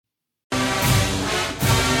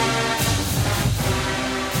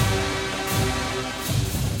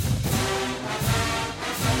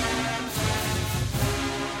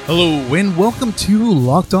Hello and welcome to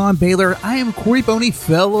Locked On Baylor. I am Corey Boney,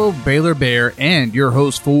 fellow Baylor Bear, and your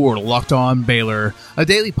host for Locked On Baylor, a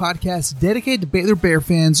daily podcast dedicated to Baylor Bear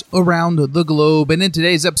fans around the globe. And in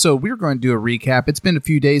today's episode, we're going to do a recap. It's been a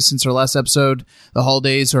few days since our last episode. The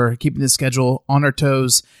holidays are keeping the schedule on our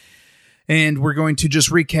toes. And we're going to just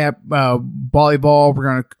recap volleyball, we're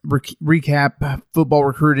going to recap football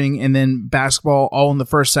recruiting, and then basketball all in the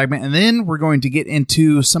first segment. And then we're going to get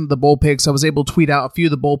into some of the bowl picks. I was able to tweet out a few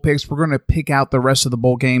of the bowl picks. We're going to pick out the rest of the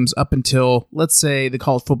bowl games up until, let's say, the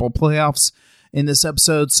college football playoffs in this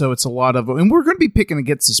episode. So it's a lot of, and we're going to be picking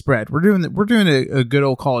against the spread. We're doing a good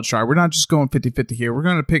old college try. We're not just going 50-50 here. We're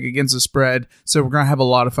going to pick against the spread. So we're going to have a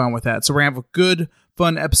lot of fun with that. So we're going to have a good,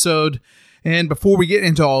 fun episode. And before we get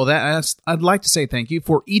into all of that, I'd like to say thank you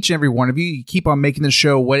for each and every one of you. You keep on making the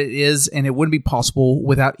show what it is, and it wouldn't be possible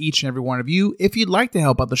without each and every one of you. If you'd like to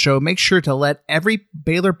help out the show, make sure to let every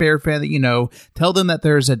Baylor Bear fan that you know, tell them that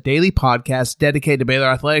there's a daily podcast dedicated to Baylor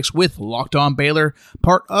Athletics with Locked On Baylor,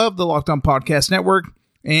 part of the Locked On Podcast Network.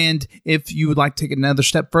 And if you would like to take another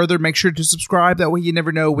step further, make sure to subscribe. That way you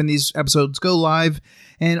never know when these episodes go live.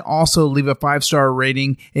 And also leave a 5-star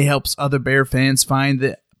rating. It helps other Bear fans find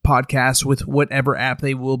the podcast with whatever app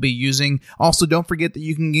they will be using. Also, don't forget that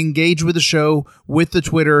you can engage with the show with the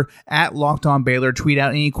Twitter at Locked On Baylor. Tweet out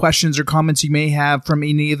any questions or comments you may have from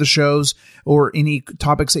any of the shows or any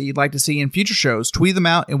topics that you'd like to see in future shows. Tweet them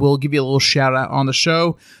out and we'll give you a little shout out on the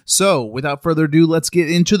show. So without further ado, let's get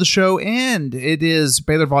into the show. And it is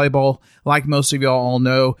Baylor volleyball. Like most of y'all all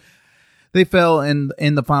know, they fell in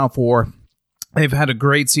the Final Four. They've had a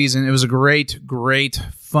great season. It was a great,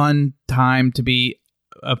 fun time to be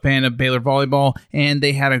a fan of Baylor volleyball, and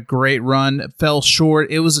they had a great run. Fell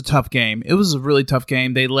short. It was a tough game. It was a really tough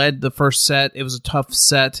game. They led the first set. It was a tough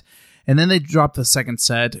set, and then they dropped the second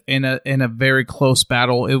set in a very close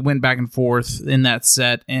battle. It went back and forth in that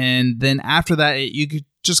set, and then after that, you could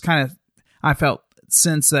just I felt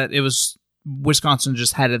sense that it was Wisconsin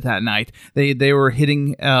just had it that night. They were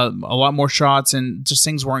hitting a lot more shots, and just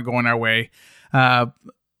things weren't going our way.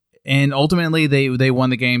 And ultimately, they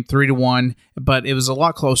won the game 3-1, but it was a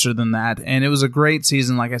lot closer than that. And it was a great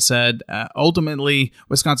season, like I said. Ultimately,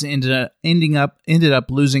 Wisconsin ended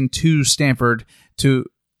up losing to Stanford in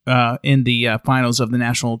the finals of the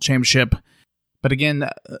national championship. But again,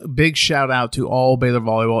 big shout out to all Baylor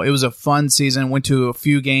volleyball. It was a fun season. Went to a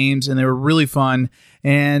few games and they were really fun.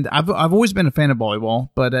 And I've always been a fan of volleyball,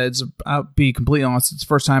 but I'll be completely honest, it's the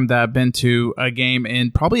first time that I've been to a game in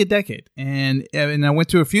probably a decade. And I went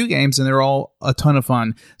to a few games and they're all a ton of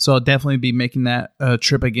fun. So I'll definitely be making that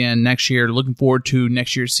trip again next year. Looking forward to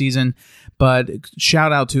next year's season. But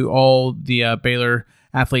shout out to all the Baylor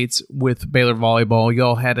athletes with Baylor volleyball.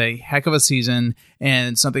 Y'all had a heck of a season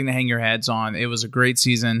and something to hang your heads on. It was a great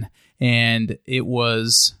season, and it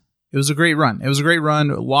was a great run. It was a great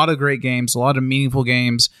run, a lot of great games, a lot of meaningful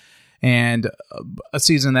games, and a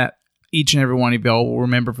season that each and every one of y'all will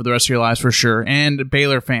remember for the rest of your lives for sure, and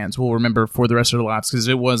Baylor fans will remember for the rest of their lives because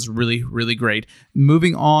it was really, really great.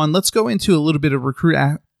 Moving on, let's go into a little bit of recruit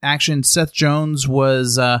action. Seth Jones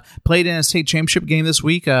was played in a state championship game this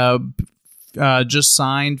week. Just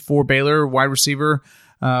signed for Baylor, wide receiver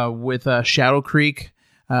with Shadow Creek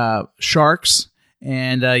Sharks.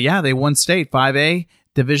 And they won state 5A,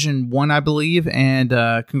 Division I, I believe. And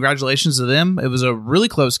congratulations to them. It was a really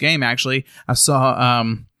close game, actually. I saw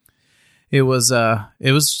there was a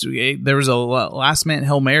last minute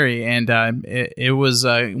Hail Mary, and it was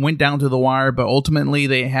went down to the wire, but ultimately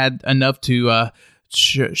they had enough to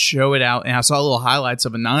show it out. And I saw little highlights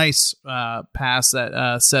of a nice pass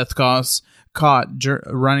that Seth caught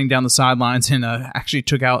running down the sidelines and actually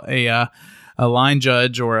took out a line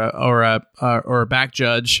judge or a back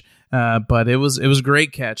judge. But it was a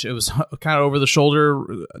great catch. It was kind of over the shoulder,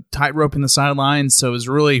 tightrope in the sidelines. So it was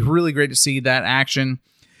really, really great to see that action.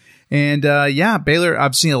 And Baylor,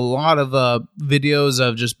 I've seen a lot of videos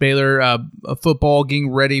of just Baylor football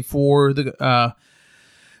getting ready for the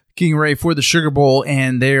Sugar Bowl,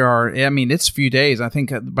 and it's a few days. I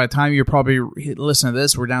think by the time you're probably listening to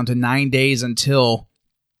this, we're down to 9 days until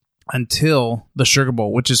the Sugar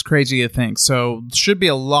Bowl, which is crazy to think. So should be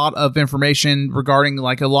a lot of information regarding,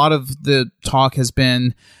 like, a lot of the talk has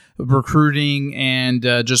been recruiting and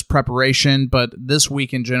just preparation, but this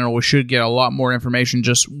week in general, we should get a lot more information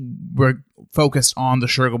just focused on the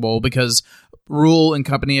Sugar Bowl, because Rule and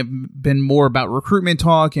company have been more about recruitment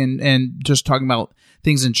talk and just talking about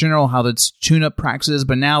things in general, how that's tune-up practices,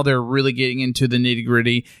 but now they're really getting into the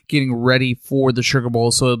nitty-gritty, getting ready for the Sugar Bowl,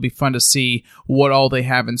 so it'll be fun to see what all they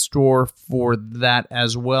have in store for that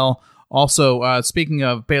as well. Also, speaking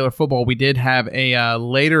of Baylor football, we did have a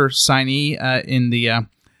later signee in the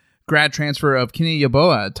grad transfer of Kenny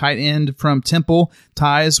Yeboah, tight end from Temple,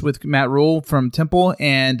 ties with Matt Rule from Temple.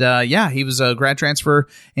 And he was a grad transfer.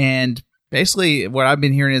 And basically what I've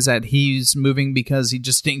been hearing is that he's moving because he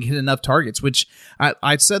just didn't get enough targets, which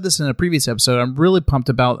I said this in a previous episode. I'm really pumped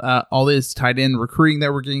about all this tight end recruiting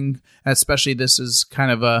that we're getting, especially this is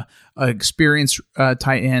kind of a experienced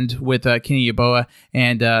tight end with Kenny Yeboah.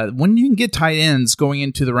 And when you can get tight ends going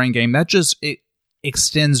into the running game, that just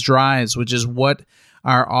extends drives, which is what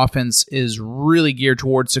our offense is really geared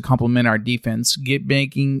towards to complement our defense,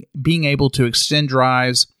 being able to extend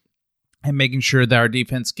drives and making sure that our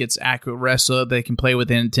defense gets accurate rest so that they can play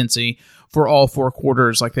with intensity for all 4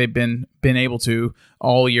 quarters like they've been able to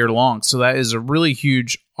all year long. So that is a really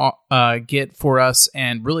huge get for us,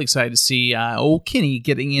 and really excited to see old Kenny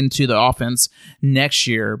getting into the offense next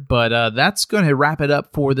year. But that's going to wrap it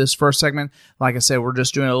up for this first segment. Like I said, we're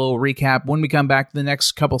just doing a little recap. When we come back, the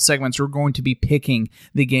next couple segments, we're going to be picking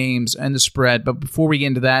the games and the spread. But before we get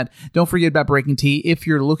into that, don't forget about Breaking Tea. If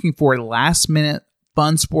you're looking for a last-minute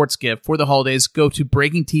fun sports gift for the holidays, go to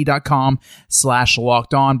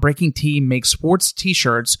breakingtea.com/lockedon. Breaking Tea makes sports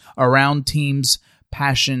t-shirts around teams'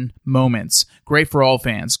 passion moments. Great for all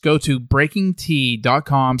fans. Go to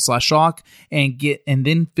breakingtea.com/lock and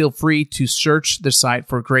then feel free to search the site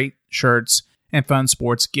for great shirts and fun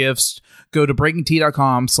sports gifts. Go to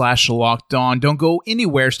breakingtea.com/lockedon. Don't go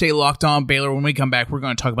anywhere. Stay locked on Baylor. When we come back, we're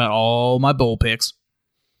going to talk about all my bowl picks.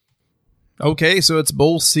 Okay, so it's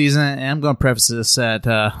bowl season, and I'm going to preface this that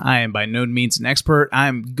I am by no means an expert.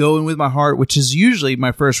 I'm going with my heart, which is usually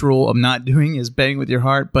my first rule of not doing is betting with your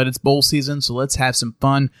heart, but it's bowl season, so let's have some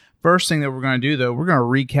fun. First thing that we're going to do, though, we're going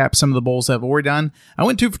to recap some of the bowls that I've already done. I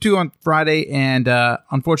went 2 for 2 on Friday, and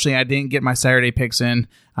unfortunately, I didn't get my Saturday picks in.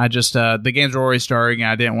 I just, the games were already starting, and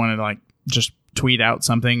I didn't want to, just tweet out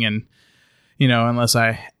something, and, unless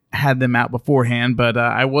I had them out beforehand, but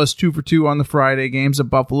I was 2 for 2 on the Friday games of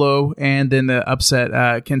Buffalo, and then the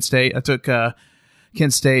upset Kent State. I took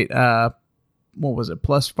Kent State, what was it,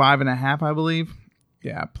 plus 5.5, I believe.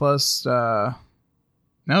 Yeah, plus, no,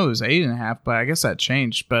 it was 8.5, but I guess that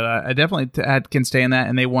changed. But I definitely had Kent State in that,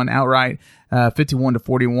 and they won outright,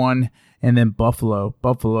 51-41. And then Buffalo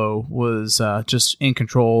was just in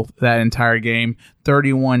control that entire game,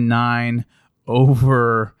 31-9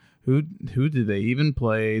 over. Who did they even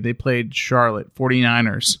play? They played Charlotte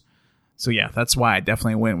 49ers. So, yeah, that's why I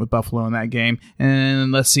definitely went with Buffalo in that game.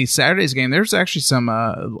 And let's see, Saturday's game, there's actually some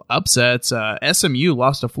upsets. SMU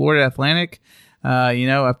lost to Florida Atlantic.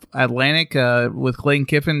 Atlantic with Clayton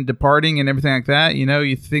Kiffin departing and everything like that.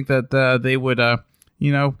 You think that they would, I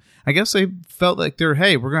guess they felt like we're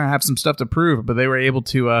going to have some stuff to prove, but they were able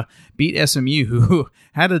to beat SMU, who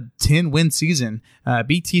had a 10-win season.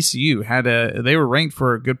 Beat TCU, they were ranked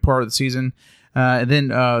for a good part of the season. And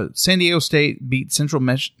then San Diego State beat Central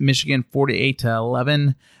Michigan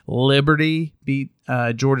 48-11. Liberty beat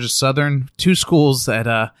Georgia Southern. 2 schools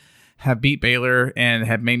that have beat Baylor and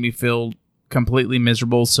have made me feel completely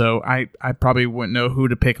miserable. So I probably wouldn't know who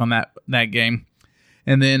to pick on that game.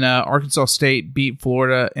 And then Arkansas State beat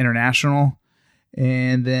Florida International.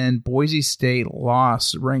 And then Boise State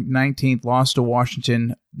ranked 19th, lost to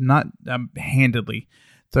Washington, not handedly,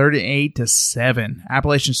 38-7.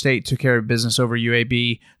 Appalachian State took care of business over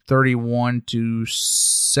UAB,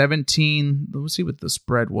 31-17. Let's see what the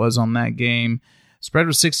spread was on that game. Spread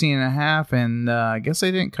was 16.5, and I guess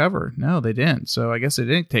they didn't cover. No, they didn't. So I guess they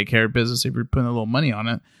didn't take care of business if you're putting a little money on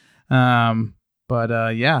it. But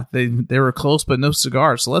they were close, but no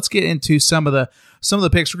cigar. So let's get into some of the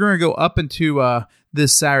picks. We're going to go up into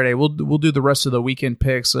this Saturday. We'll do the rest of the weekend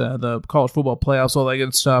picks, the college football playoffs, all that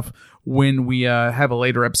good stuff when we have a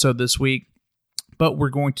later episode this week. But we're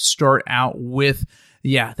going to start out with,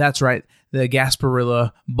 that's right, the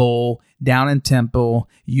Gasparilla Bowl down in Temple,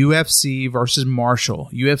 UFC versus Marshall.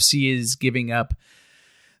 UFC is giving up.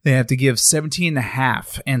 They have to give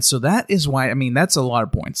 17.5. And so that is why, that's a lot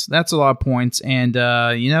of points. And,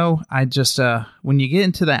 I just, when you get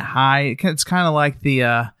into that high, it's kind of like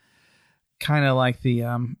the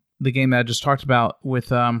game that I just talked about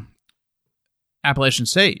with, Appalachian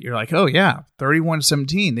State. You're like, oh yeah,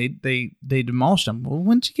 31-17. They demolished them. Well,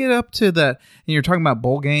 once you get up to that, and you're talking about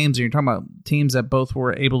bowl games, and you're talking about teams that both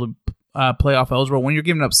were able to playoff eligible, when you're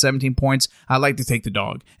giving up 17 points, I like to take the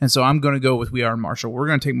dog. And so I'm going to go with We Are Marshall. We're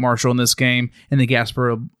going to take Marshall in this game in the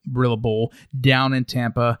Gasparilla Bowl down in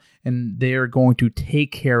Tampa, and they're going to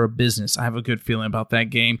take care of business. I have a good feeling about that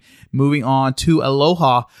game. Moving on to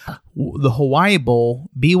Aloha, the Hawaii Bowl,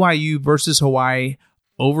 BYU versus Hawaii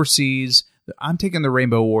overseas. I'm taking the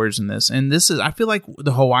Rainbow Warriors in this. And I feel like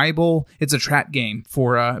the Hawaii Bowl, it's a trap game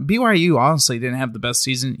for BYU. Honestly, didn't have the best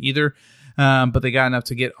season either. but they got enough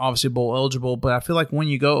to get obviously bowl eligible. But I feel like when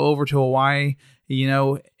you go over to Hawaii,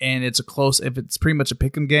 and it's if it's pretty much a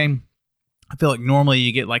pick'em game, I feel like normally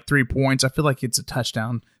you get like 3 points. I feel like it's a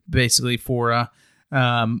touchdown basically for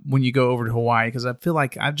when you go over to Hawaii, because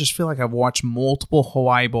I just feel like I've watched multiple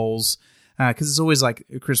Hawaii bowls. Because it's always like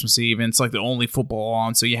Christmas Eve, and it's like the only football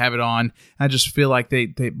on, so you have it on. I just feel like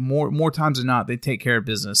they more times than not, they take care of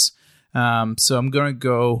business. So I'm going to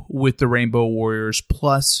go with the Rainbow Warriors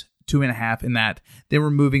plus 2.5 in that. Then we're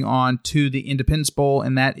moving on to the Independence Bowl,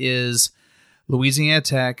 and that is Louisiana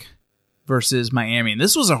Tech versus Miami. And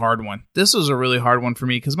this was a hard one. This was a really hard one for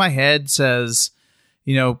me because my head says,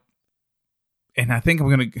 and I think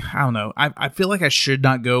I don't know. I feel like I should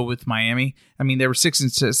not go with Miami. I mean, they were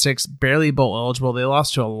 6-6, barely bowl eligible. They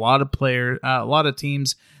lost to a lot of players, a lot of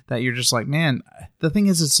teams that you're just like, man. The thing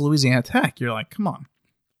is, it's Louisiana Tech. You're like, come on.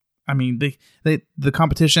 I mean, the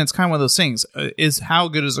competition. It's kind of one of those things. Is how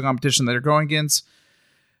good is the competition that they're going against?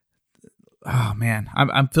 Oh man,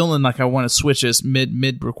 I'm feeling like I want to switch this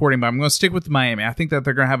mid recording, but I'm going to stick with Miami. I think that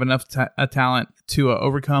they're going to have enough talent to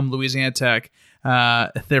overcome Louisiana Tech.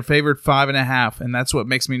 They're favored 5.5, and that's what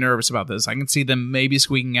makes me nervous about this. I can see them maybe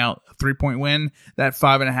squeaking out a 3-point win. That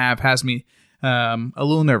 5.5 has me a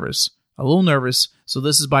little nervous. So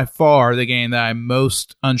this is by far the game that I'm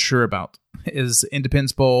most unsure about is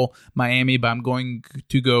Independence Bowl, Miami, but I'm going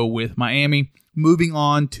to go with Miami. Moving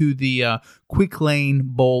on to the Quick Lane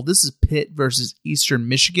Bowl. This is Pitt versus Eastern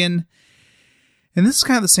Michigan. And this is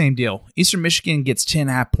kind of the same deal. Eastern Michigan gets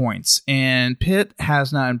 10.5 points, and Pitt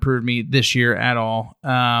has not improved me this year at all.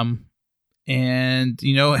 And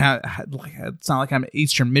it's not like I'm an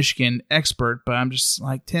Eastern Michigan expert, but I'm just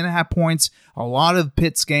like 10.5 points. A lot of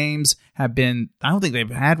Pitt's games have been. I don't think they've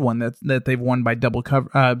had one that they've won by double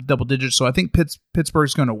digits. So I think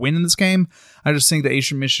Pittsburgh's going to win in this game. I just think that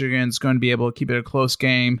Eastern Michigan's going to be able to keep it a close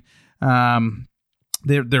game.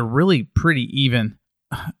 They're really pretty even.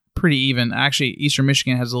 Actually, Eastern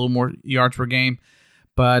Michigan has a little more yards per game,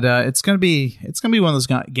 but it's gonna be one of those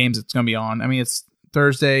games that's gonna be on. I mean, it's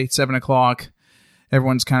Thursday, 7:00.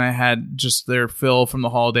 Everyone's kind of had just their fill from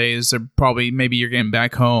the holidays. They're maybe you're getting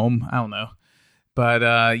back home. I don't know,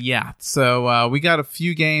 but yeah. So we got a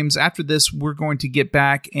few games after this. We're going to get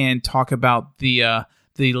back and talk about the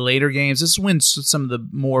later games. This is when some of the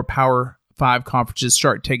more Power 5 conferences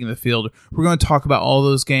start taking the field. We're going to talk about all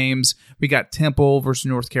those games. We got Temple versus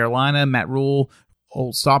North Carolina, Matt Rule,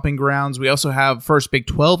 old stopping grounds. We also have first Big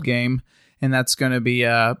 12 game, and that's going to be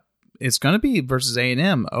versus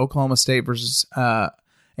A&M, Oklahoma State versus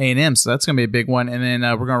A&M. So that's going to be a big one. And then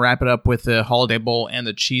we're going to wrap it up with the Holiday Bowl and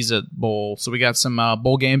the Cheez-It Bowl. So we got some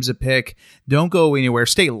bowl games to pick. Don't go anywhere.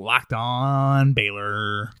 Stay locked on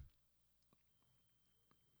Baylor.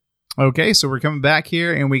 Okay, so we're coming back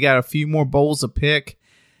here, and we got a few more bowls to pick,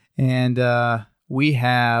 and we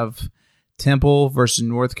have Temple versus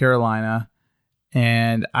North Carolina,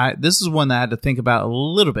 and this is one that I had to think about a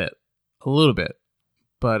little bit,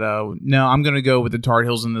 but no, I'm going to go with the Tar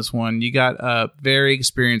Heels in this one. You got a very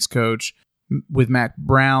experienced coach with Mac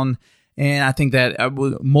Brown, and I think that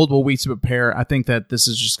with multiple weeks to prepare, I think that this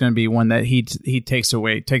is just going to be one that he takes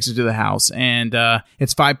it to the house. And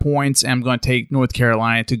it's 5 points, and I'm going to take North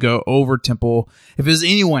Carolina to go over Temple. If it was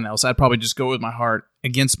anyone else, I'd probably just go with my heart.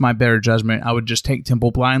 Against my better judgment, I would just take Temple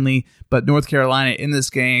blindly. But North Carolina in this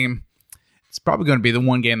game, it's probably going to be the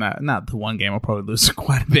one game not the one game I'll probably lose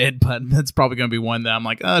quite a bit, but that's probably going to be one that I'm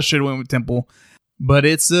like, I should have went with Temple. But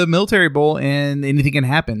it's the Military Bowl, and anything can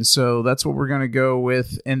happen. So that's what we're going to go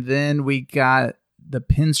with. And then we got the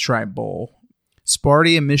Pinstripe Bowl.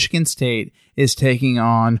 Sparty and Michigan State is taking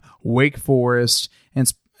on Wake Forest.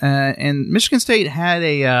 And Michigan State had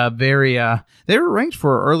a they were ranked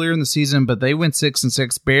for earlier in the season, but they went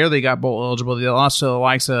 6-6, barely got bowl eligible. They lost to the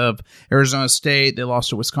likes of Arizona State. They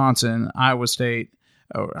lost to Wisconsin, Ohio State,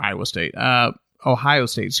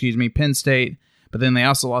 Penn State. But then they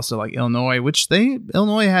also lost to like Illinois,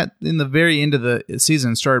 Illinois had in the very end of the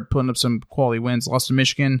season started putting up some quality wins. Lost to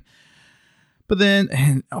Michigan, but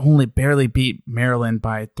then only barely beat Maryland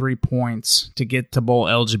by 3 points to get to bowl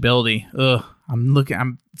eligibility.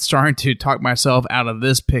 I'm starting to talk myself out of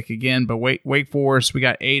this pick again. But Wake Forest, we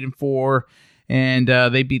got 8-4, and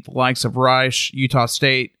they beat the likes of Rice, Utah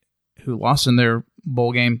State, who lost in their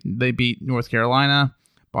bowl game. They beat North Carolina,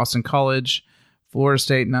 Boston College. Florida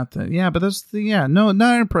State, not impressing. I'm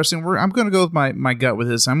going to go with my gut with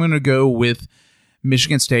this. I'm going to go with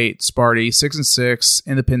Michigan State, Sparty, 6-6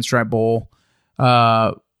 in the Pinstripe Bowl.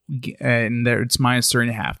 And there it's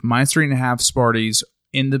 -3.5. -3.5 Sparties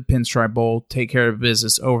in the Pinstripe Bowl take care of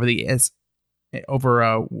business over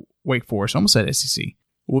Wake Forest. I almost said SEC.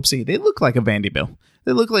 Whoopsie. They look like a Vanderbilt.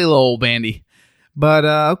 They look like a little old bandy. But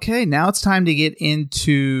okay, now it's time to get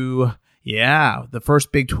into the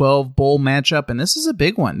first Big 12 bowl matchup, and this is a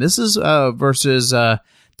big one. This is versus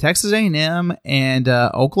Texas A&M and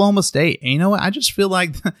Oklahoma State. And you know what? I just feel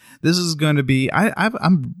like this is going to be.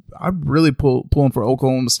 I'm really pulling for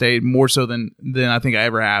Oklahoma State more so than I think I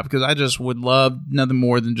ever have, because I just would love nothing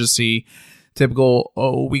more than just see typical.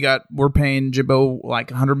 We're paying Jimbo like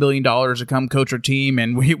 $100 million to come coach our team,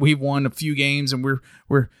 and we've won a few games, and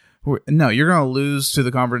no, you're going to lose to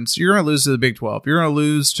the conference. You're going to lose to the Big 12. You're going to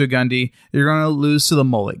lose to Gundy. You're going to lose to the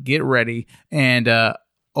Mullet. Get ready. And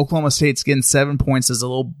Oklahoma State's getting 7 points as a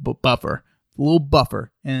little buffer.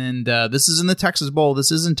 And this is in the Texas Bowl.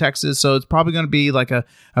 This is in Texas, so it's probably going to be like a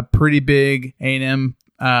pretty big A&M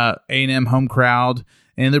home crowd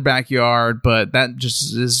in their backyard. But that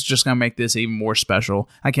is just going to make this even more special.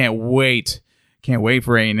 I can't wait. Can't wait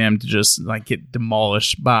for A&M to just like get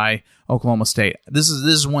demolished by Oklahoma State. This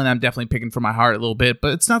is one I'm definitely picking from my heart a little bit,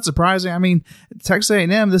 but it's not surprising. I mean, Texas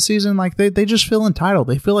A&M this season, like they just feel entitled.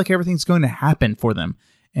 They feel like everything's going to happen for them,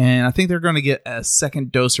 and I think they're going to get a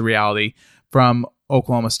second dose of reality from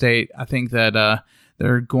Oklahoma State. I think that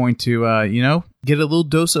they're going to get a little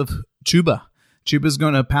dose of Chuba. Chuba's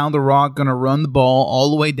going to pound the rock, going to run the ball all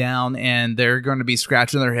the way down, and they're going to be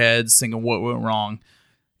scratching their heads, thinking what went wrong,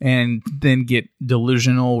 and then get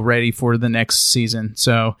delusional ready for the next season.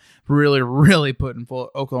 So really, really putting for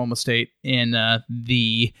Oklahoma State in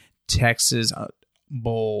the Texas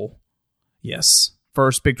Bowl. Yes,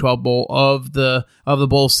 first Big 12 bowl of the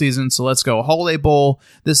bowl season. So let's go. Holiday Bowl.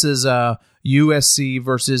 This is USC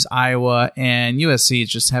versus Iowa, and USC is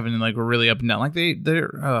just having like a really up and down. Like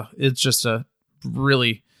they're it's just a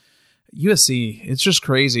really. USC, it's just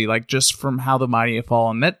crazy, like just from how the mighty have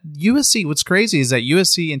fallen. That USC, what's crazy is that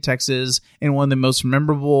USC and Texas in one of the most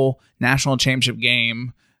memorable national championship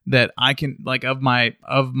game that I can like of my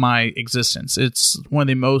existence. It's one of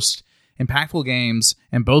the most impactful games,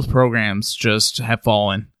 and both programs just have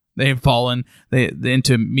fallen. They have fallen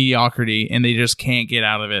into mediocrity, and they just can't get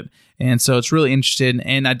out of it. And so it's really interesting.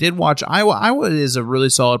 And I did watch Iowa. Iowa is a really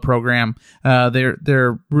solid program.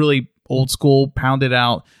 They're really old school, pounded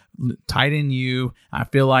out. Tight end U. I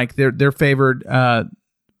feel like they're favored minus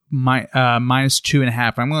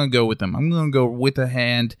 2.5. I'm going to go with them. I'm going to go with a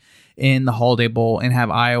hand in the Holiday Bowl and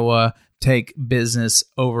have Iowa take business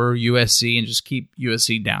over USC and just keep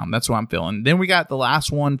USC down. That's what I'm feeling. Then we got the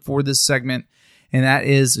last one for this segment, and that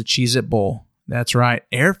is the Cheez-It Bowl. That's right.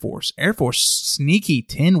 Air Force sneaky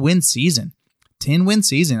 10-win season. 10-win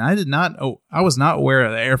season. I was not aware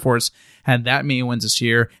that Air Force had that many wins this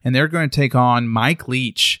year, and they're going to take on Mike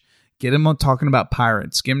Leach. Get him talking about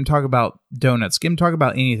Pirates. Get him talk about donuts. Get him talk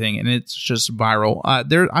about anything, and it's just viral.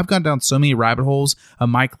 I've gone down so many rabbit holes of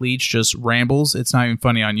Mike Leach just rambles. It's not even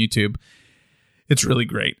funny on YouTube. It's really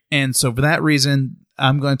great. And so for that reason,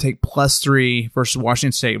 I'm going to take +3 versus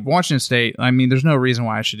Washington State. Washington State, I mean, there's no reason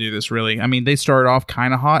why I should do this, really. I mean, they started off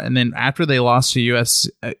kind of hot, and then after they lost to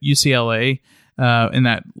UCLA in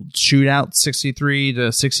that shootout,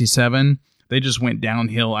 63-67, they just went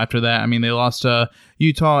downhill after that. I mean, they lost to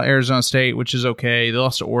Utah, Arizona State, which is okay. They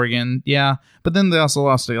lost to Oregon, yeah. But then they also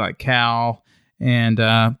lost to like Cal, and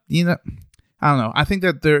I don't know. I think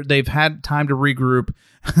that they've had time to regroup.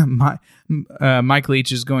 Mike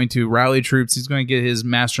Leach is going to rally troops. He's going to get his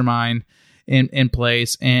mastermind in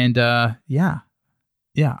place, and I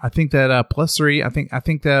think that +3. I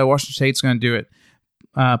think that Washington State's going to do it.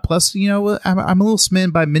 Plus, I'm a little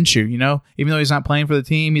smitten by Minshew, even though he's not playing for the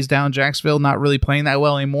team, he's down in Jacksonville, not really playing that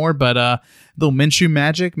well anymore, but little Minshew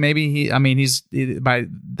magic, maybe he's by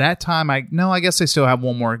that time, I guess they still have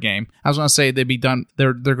one more game. I was going to say they'd be done.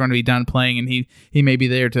 They're going to be done playing, and he may be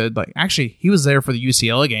there to actually, he was there for the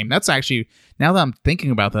UCLA game. That's actually, now that I'm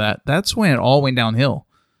thinking about that, that's when it all went downhill.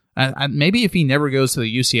 Maybe if he never goes to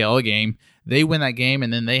the UCLA game, they win that game,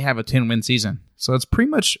 and then they have a 10-win season. So it's pretty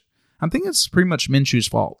much, I think it's pretty much Minshew's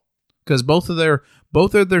fault, because both of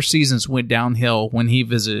their seasons went downhill when he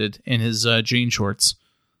visited in his jean shorts.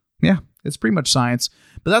 Yeah, it's pretty much science.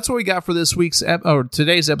 But that's what we got for this week's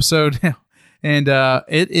today's episode. And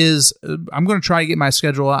it is. I'm going to try to get my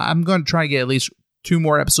schedule. I'm going to try to get at least 2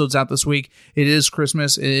 more episodes out this week. It is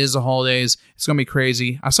Christmas. It is the holidays. It's going to be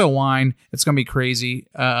crazy. I sell wine. It's going to be crazy.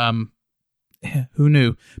 Who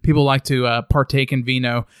knew? People like to partake in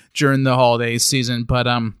vino during the holidays season, but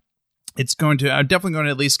I'm definitely going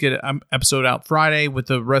to at least get an episode out Friday with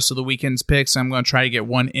the rest of the weekend's picks. I'm going to try to get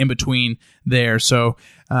one in between there. So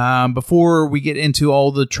before we get into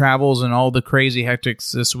all the travels and all the crazy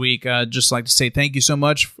hectics this week, just like to say thank you so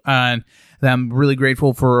much. I'm really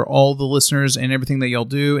grateful for all the listeners and everything that y'all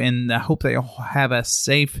do. And I hope that y'all have a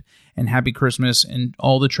safe and happy Christmas and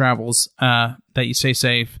all the travels, that you stay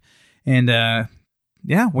safe. And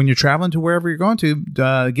when you're traveling to wherever you're going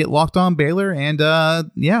to, get Locked On Baylor, and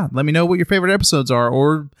let me know what your favorite episodes are,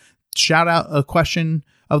 or shout out a question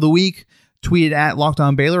of the week, tweet it at Locked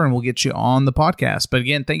On Baylor, and we'll get you on the podcast. But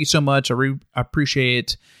again, thank you so much. I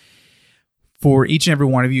appreciate it for each and every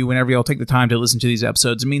one of you whenever y'all take the time to listen to these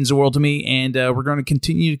episodes. It means the world to me, and we're going to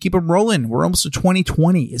continue to keep them rolling. We're almost to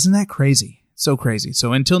 2020. Isn't that crazy? So crazy.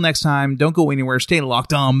 So until next time, don't go anywhere. Stay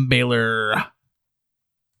locked on Baylor.